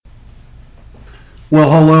Well,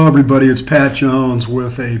 hello, everybody. It's Pat Jones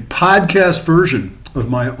with a podcast version of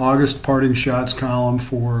my August Parting Shots column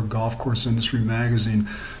for Golf Course Industry Magazine.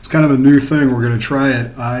 It's kind of a new thing. We're going to try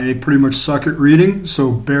it. I pretty much suck at reading, so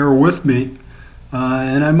bear with me.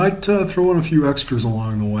 And I might throw in a few extras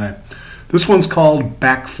along the way. This one's called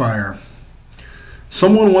Backfire.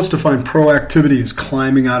 Someone wants to find proactivity as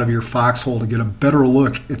climbing out of your foxhole to get a better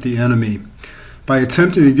look at the enemy. By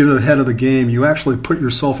attempting to get ahead of the game, you actually put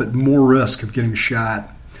yourself at more risk of getting shot.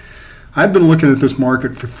 I've been looking at this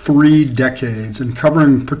market for 3 decades and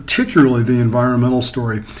covering particularly the environmental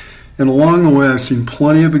story. And along the way, I've seen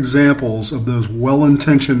plenty of examples of those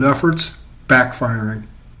well-intentioned efforts backfiring.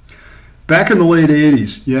 Back in the late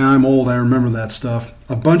 80s, yeah, I'm old, I remember that stuff,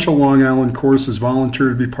 a bunch of Long Island courses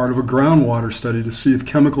volunteered to be part of a groundwater study to see if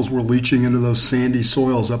chemicals were leaching into those sandy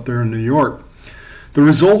soils up there in New York. The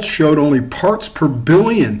results showed only parts per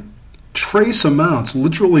billion, trace amounts,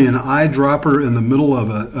 literally an eyedropper in the middle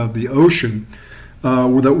of the ocean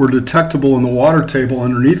that were detectable in the water table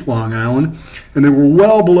underneath Long Island, and they were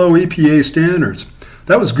well below EPA standards.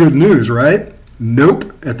 That was good news, right? Nope.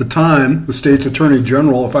 At the time, the state's attorney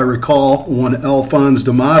general, if I recall, one Alphonse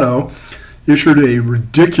D'Amato, issued a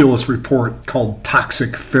ridiculous report called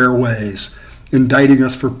Toxic Fairways, indicting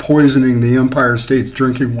us for poisoning the Empire State's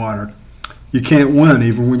drinking water. You can't win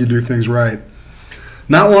even when you do things right.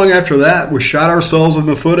 Not long after that, we shot ourselves in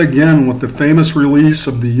the foot again with the famous release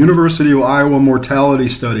of the University of Iowa mortality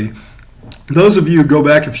study. Those of you who go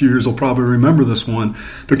back a few years will probably remember this one.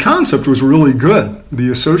 The concept was really good. The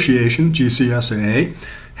association, GCSAA,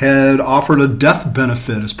 had offered a death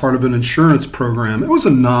benefit as part of an insurance program. It was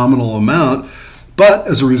a nominal amount, but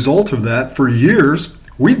as a result of that, for years,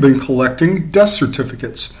 we'd been collecting death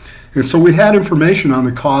certificates. And so we had information on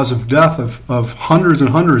the cause of death of hundreds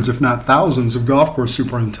and hundreds, if not thousands, of golf course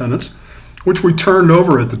superintendents, which we turned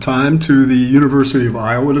over at the time to the University of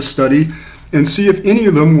Iowa to study and see if any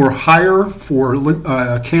of them were higher for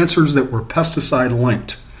cancers that were pesticide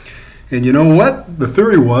linked. And you know what? The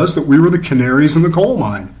theory was that we were the canaries in the coal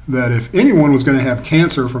mine, that if anyone was going to have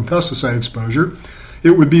cancer from pesticide exposure,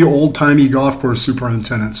 it would be old-timey golf course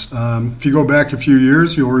superintendents. If you go back a few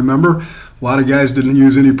years, you'll remember a lot of guys didn't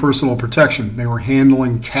use any personal protection. They were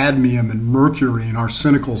handling cadmium and mercury and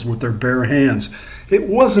arsenicals with their bare hands. It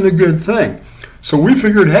wasn't a good thing. So we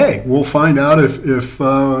figured, hey, we'll find out if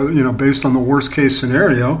based on the worst case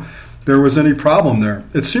scenario, there was any problem there.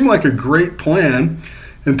 It seemed like a great plan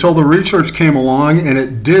until the research came along, and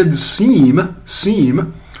it did seem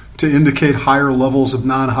to indicate higher levels of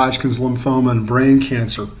non-Hodgkin's lymphoma and brain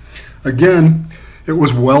cancer. Again, it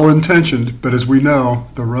was well-intentioned, but as we know,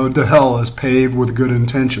 the road to hell is paved with good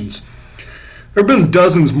intentions. There have been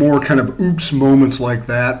dozens more kind of oops moments like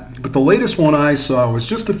that, but the latest one I saw was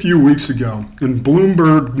just a few weeks ago in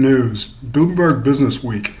Bloomberg News, Bloomberg Business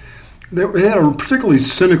Week. They had a particularly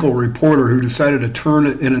cynical reporter who decided to turn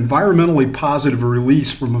an environmentally positive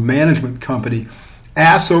release from a management company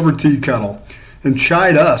ass over tea kettle and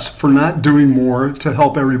chide us for not doing more to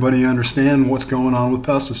help everybody understand what's going on with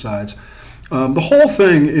pesticides. The whole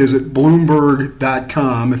thing is at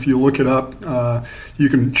Bloomberg.com. If you look it up, you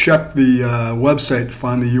can check the website to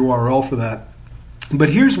find the URL for that. But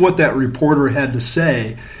here's what that reporter had to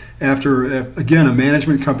say after, again, a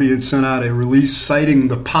management company had sent out a release citing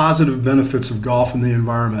the positive benefits of golf and the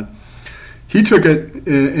environment. He took it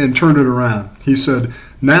and turned it around. He said,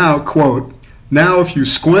 now, quote, "Now if you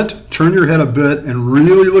squint, turn your head a bit, and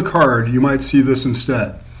really look hard, you might see this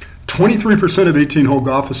instead. 23% of 18-hole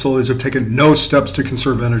golf facilities have taken no steps to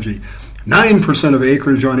conserve energy. 9% of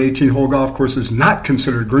acreage on 18-hole golf courses not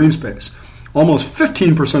considered green space. Almost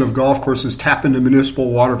 15% of golf courses tap into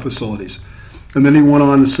municipal water facilities." And then he went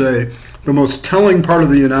on to say, "The most telling part of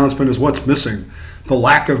the announcement is what's missing, the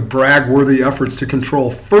lack of brag-worthy efforts to control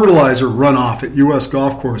fertilizer runoff at U.S.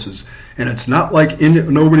 golf courses. And it's not like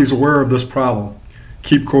nobody's aware of this problem."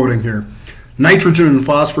 Keep quoting here. "Nitrogen and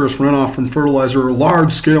phosphorus runoff from fertilizer are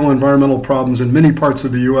large-scale environmental problems in many parts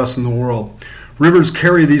of the U.S. and the world. Rivers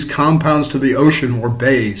carry these compounds to the ocean or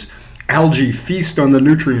bays. Algae feast on the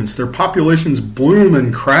nutrients. Their populations bloom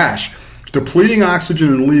and crash, depleting oxygen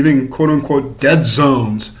and leaving quote-unquote dead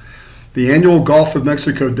zones. The annual Gulf of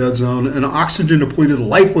Mexico dead zone, an oxygen-depleted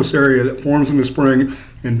lifeless area that forms in the spring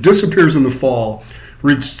and disappears in the fall,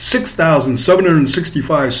 reached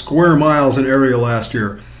 6,765 square miles in area last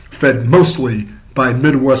year, fed mostly by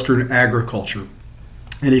Midwestern agriculture."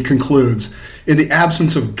 And he concludes, "In the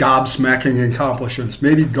absence of gobsmacking accomplishments,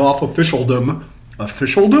 maybe golf officialdom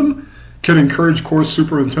can encourage course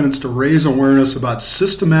superintendents to raise awareness about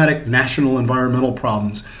systematic national environmental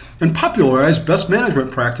problems and popularize best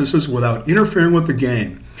management practices without interfering with the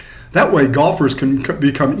game. That way, golfers can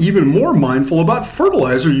become even more mindful about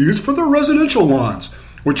fertilizer use for their residential lawns,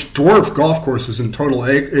 which dwarf golf courses in total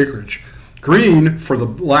acreage. Green, for the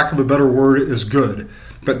lack of a better word, is good,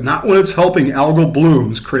 but not when it's helping algal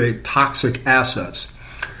blooms create toxic assets.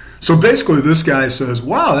 So basically, this guy says,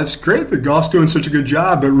 wow, that's great that golf's doing such a good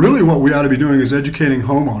job, but really what we ought to be doing is educating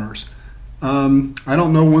homeowners. I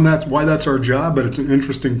don't know why that's our job, but it's an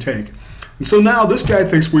interesting take. And so now this guy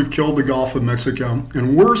thinks we've killed the Gulf of Mexico,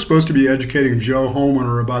 and we're supposed to be educating Joe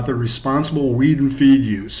homeowner about the responsible weed and feed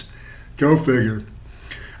use. Go figure.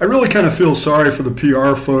 I really kind of feel sorry for the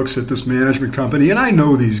PR folks at this management company, and I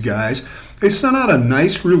know these guys. They sent out a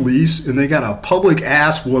nice release, and they got a public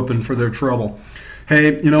ass whooping for their trouble.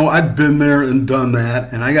 Hey, I've been there and done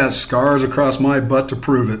that, and I got scars across my butt to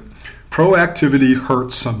prove it. Proactivity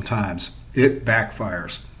hurts sometimes. It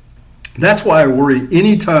backfires. That's why I worry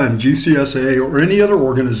anytime GCSA or any other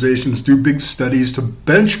organizations do big studies to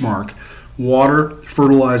benchmark water,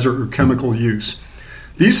 fertilizer, or chemical use.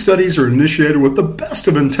 These studies are initiated with the best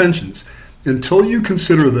of intentions until you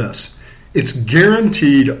consider this. It's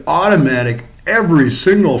guaranteed, automatic, every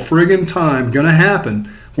single friggin' time going to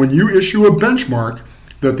happen when you issue a benchmark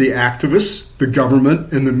that the activists, the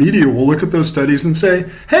government, and the media will look at those studies and say,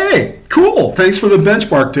 hey, cool, thanks for the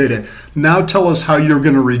benchmark data. Now tell us how you're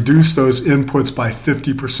going to reduce those inputs by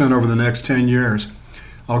 50% over the next 10 years.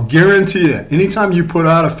 I'll guarantee you, anytime you put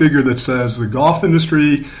out a figure that says the golf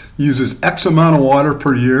industry uses X amount of water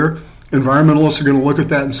per year, environmentalists are going to look at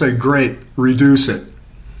that and say, great, reduce it.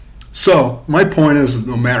 So my point is,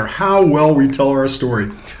 no matter how well we tell our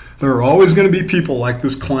story, there are always going to be people like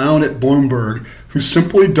this clown at Bloomberg who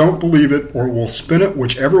simply don't believe it or will spin it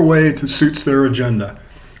whichever way it suits their agenda.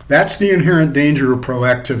 That's the inherent danger of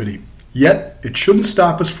proactivity. Yet, it shouldn't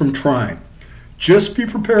stop us from trying. Just be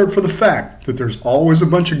prepared for the fact that there's always a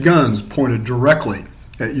bunch of guns pointed directly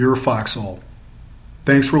at your foxhole.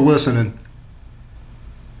 Thanks for listening.